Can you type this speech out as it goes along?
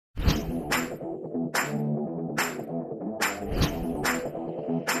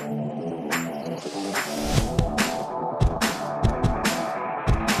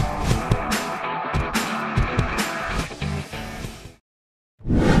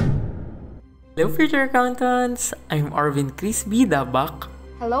Hello future accountants! I'm Arvin Chris Bida back.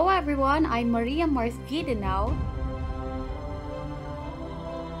 Hello everyone, I'm Maria Mars Gidenau.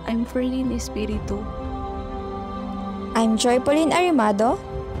 I'm Ferlin Espiritu. I'm Joypolin Arimado.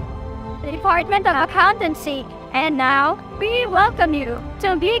 Department of Accountancy. And now, we welcome you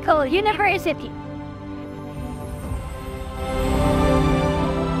to Bicol University.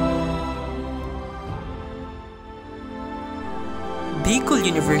 Bicol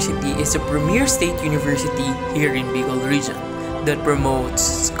University is a premier state university here in Bicol region that promotes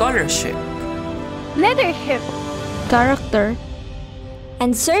scholarship, Leadership, Character,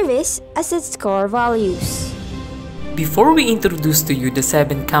 And service as its core values. Before we introduce to you the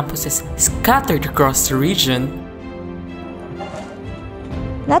 7 campuses scattered across the region,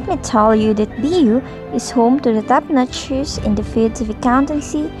 Let me tell you that BU is home to the top-notchers in the fields of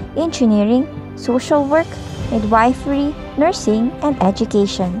accountancy, engineering, social work, midwifery, nursing, and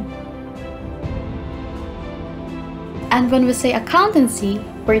education. And when we say accountancy,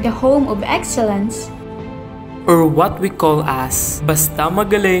 we're the home of excellence. or what we call as basta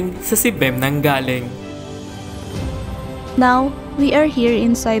magaling sa BUCBEM nang galing. Now, we are here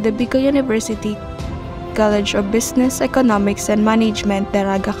inside the Bicol University College of Business, Economics, and Management,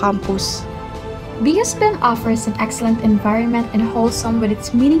 Daraga Campus. BUCBEM offers an excellent environment and wholesome with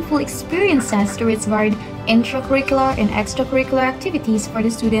its meaningful experiences through its varied intracurricular and extracurricular activities for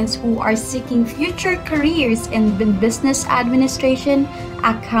the students who are seeking future careers in business administration,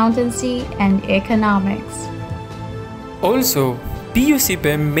 accountancy, and economics. Also,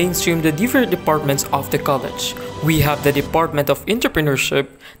 BUCBEM mainstream the different departments of the college. We have the Department of Entrepreneurship,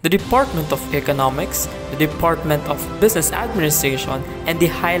 the Department of Economics, the Department of Business Administration, and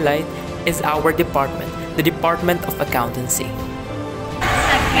the highlight is our department, the Department of Accountancy.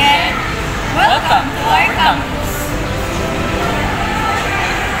 again, welcome to our campus.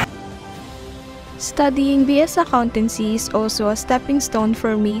 Studying BS Accountancy is also a stepping stone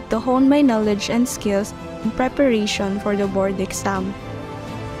for me to hone my knowledge and skills in preparation for the board exam.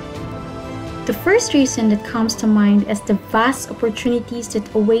 The first reason that comes to mind is the vast opportunities that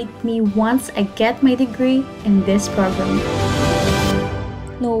await me once I get my degree in this program.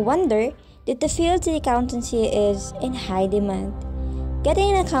 No wonder that the field of accountancy is in high demand.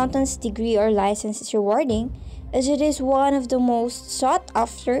 Getting an accountant's degree or license is rewarding, as it is one of the most sought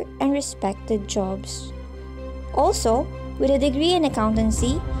after and respected jobs. Also, with a degree in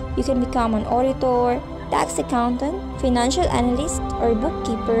accountancy, you can become an auditor, tax accountant, financial analyst, or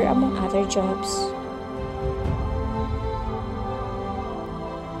bookkeeper, among other jobs.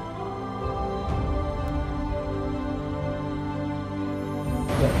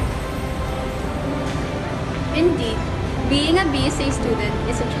 Indeed, being a BSA student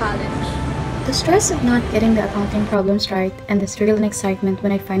is a challenge. The stress of not getting the accounting problems right and the thrill and excitement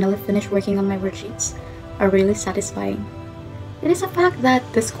when I finally finish working on my worksheets are really satisfying. It is a fact that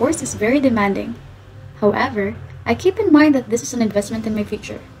this course is very demanding. However, I keep in mind that this is an investment in my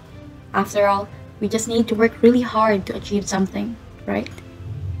future. After all, we just need to work really hard to achieve something, right?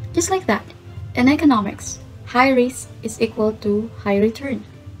 Just like that, in economics, high risk is equal to high return.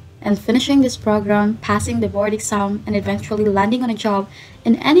 And finishing this program, passing the board exam, and eventually landing on a job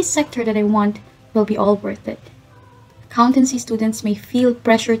in any sector that I want will be all worth it. Accountancy students may feel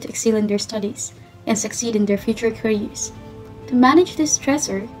pressure to excel in their studies and succeed in their future careers. To manage this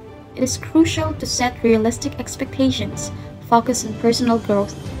stressor, it is crucial to set realistic expectations, focus on personal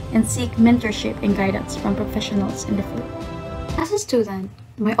growth, and seek mentorship and guidance from professionals in the field. As a student,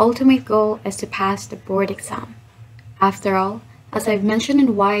 my ultimate goal is to pass the board exam. After all, as I've mentioned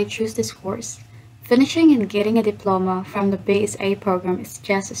in why I choose this course, finishing and getting a diploma from the BSA program is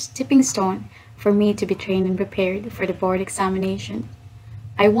just a stepping stone for me to be trained and prepared for the board examination.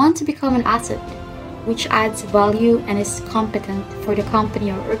 I want to become an asset, which adds value and is competent for the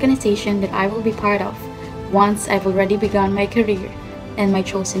company or organization that I will be part of once I've already begun my career in my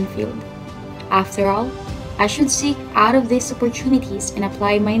chosen field. After all, I should seek out of these opportunities and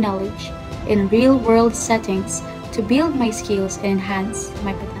apply my knowledge in real-world settings to build my skills and enhance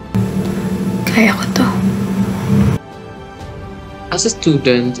my potential. Kaya ko to. As a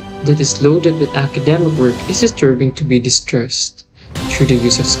student that is loaded with academic work, it's disturbing to be distressed through the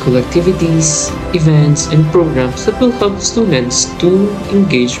use of school activities, events, and programs that will help students to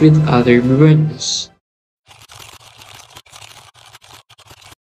engage with other members.